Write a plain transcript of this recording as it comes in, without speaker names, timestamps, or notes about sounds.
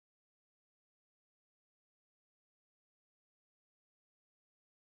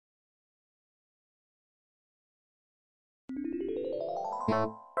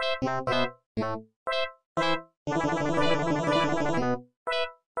What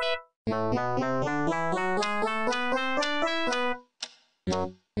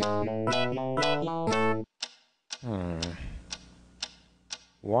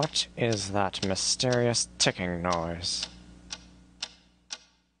is that mysterious ticking noise?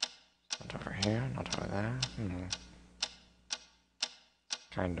 Not over here, not over there.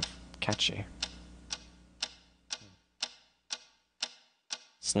 Kind of catchy.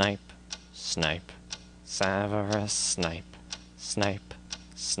 Snipe, snipe, Severus Snape, Snape,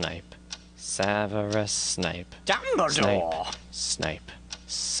 Snape, Severus Snape, Dumbledore! Snape,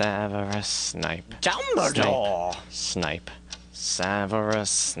 Severus Snape, Dumbledore! Snape, Severus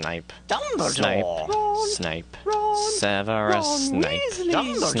Snape, Dumbledore! Snape, Severus Snape,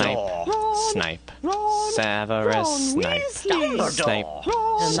 Snape, Snape, Severus Snape, Snape,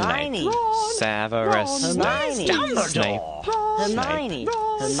 Hermione! Severus Snape, Dumbledore! Snape,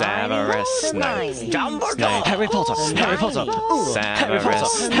 Severus Snape, Dumbledore! Harry Potter, Harry Potter,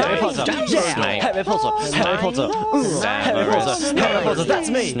 Severus, Harry Potter, Snape, Harry Potter, Harry Potter, Severus, Harry Potter, that's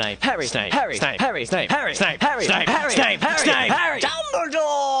me, Snape, Harry, Snape, Harry, Snape, Harry, Snape, Harry, Snape, Harry, Snape, Snape, Harry,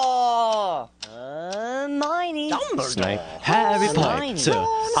 Dumbledore! Hermione! Snape, Harry Potter,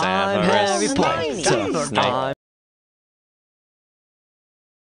 I'm Harry Potter, Snape.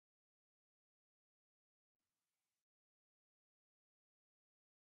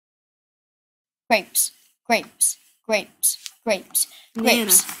 Grapes, grapes, grapes, grapes, Banana,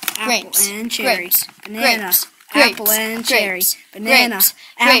 grapes, apple grapes, and cherry. grapes, Banana, grapes, apple grapes, and cherry. grapes, Banana, grapes,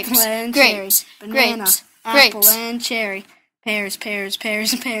 apple grapes, and cherry. grapes, Banana, grapes, apple grapes. and cherry. Pears, pears,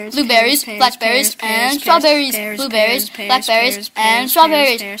 pears, pears. Blueberries, pears, blackberries, pears, and pears, strawberries. pears, Blueberries, pears, blackberries, pears, and pears,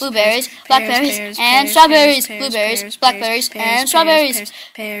 strawberries. pears, Blueberries, pears, blackberries, pears, and pears, strawberries. pears, Blueberries, pears, blackberries, pears, and pears, strawberries.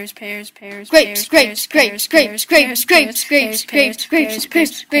 Pears, pears, pears, Grapes, pears, grapes, grapes, pears, grapes, grapes, pears, grapes, grapes, grapes, pears,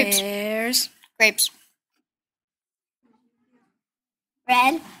 grapes, grapes, pears. grapes.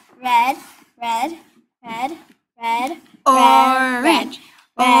 Red, red, red, red, red, Orange,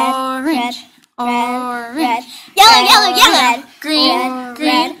 red, orange, yellow, yellow, yellow, green,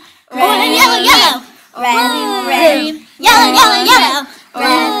 green, red, yellow, yellow, red, yellow, yellow, yellow,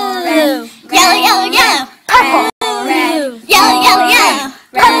 red, yellow, yellow, yellow, purple, red, yellow, yellow, yellow,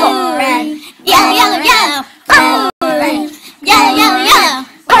 purple, red, yellow, yellow, yellow, purple, red, yellow, yellow, yellow,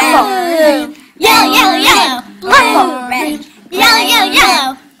 purple, yellow, yellow, yellow, purple, red, yellow, yellow,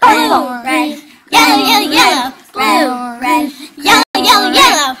 yellow, purple, red, yellow, yellow, yellow, blue, red, yellow, yellow,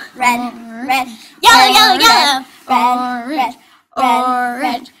 yellow, red, red, yellow, yellow, yellow, red,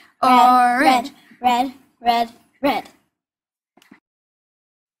 red, red, red, red, red.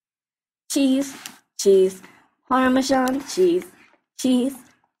 Cheese, cheese, Parmesan cheese, cheese,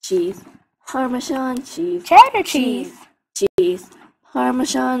 cheese, Parmesan cheese, Cheddar cheese, cheese,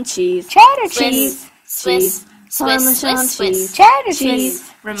 Parmesan cheese, cheddar cheese, cheese, Parmesan cheese, cheddar cheese,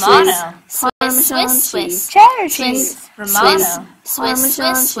 Romano, Parmesan cheese, cheddar cheese, Romano,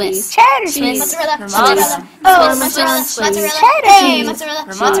 Parmesan cheese, cheddar cheese, mozzarella, Mozzarella, oh, Parmesan cheese, cheddar cheese,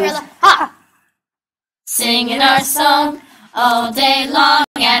 mozzarella, ha! Singing our song all day long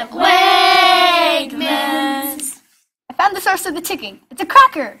at Wegmans. I found the source of the ticking. It's a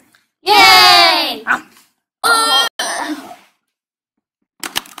cracker. Yay!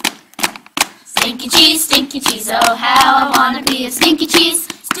 Stinky cheese, oh how I wanna be a stinky cheese,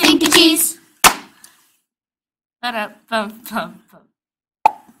 stinky cheese. Ba-da-bum-bum-bum.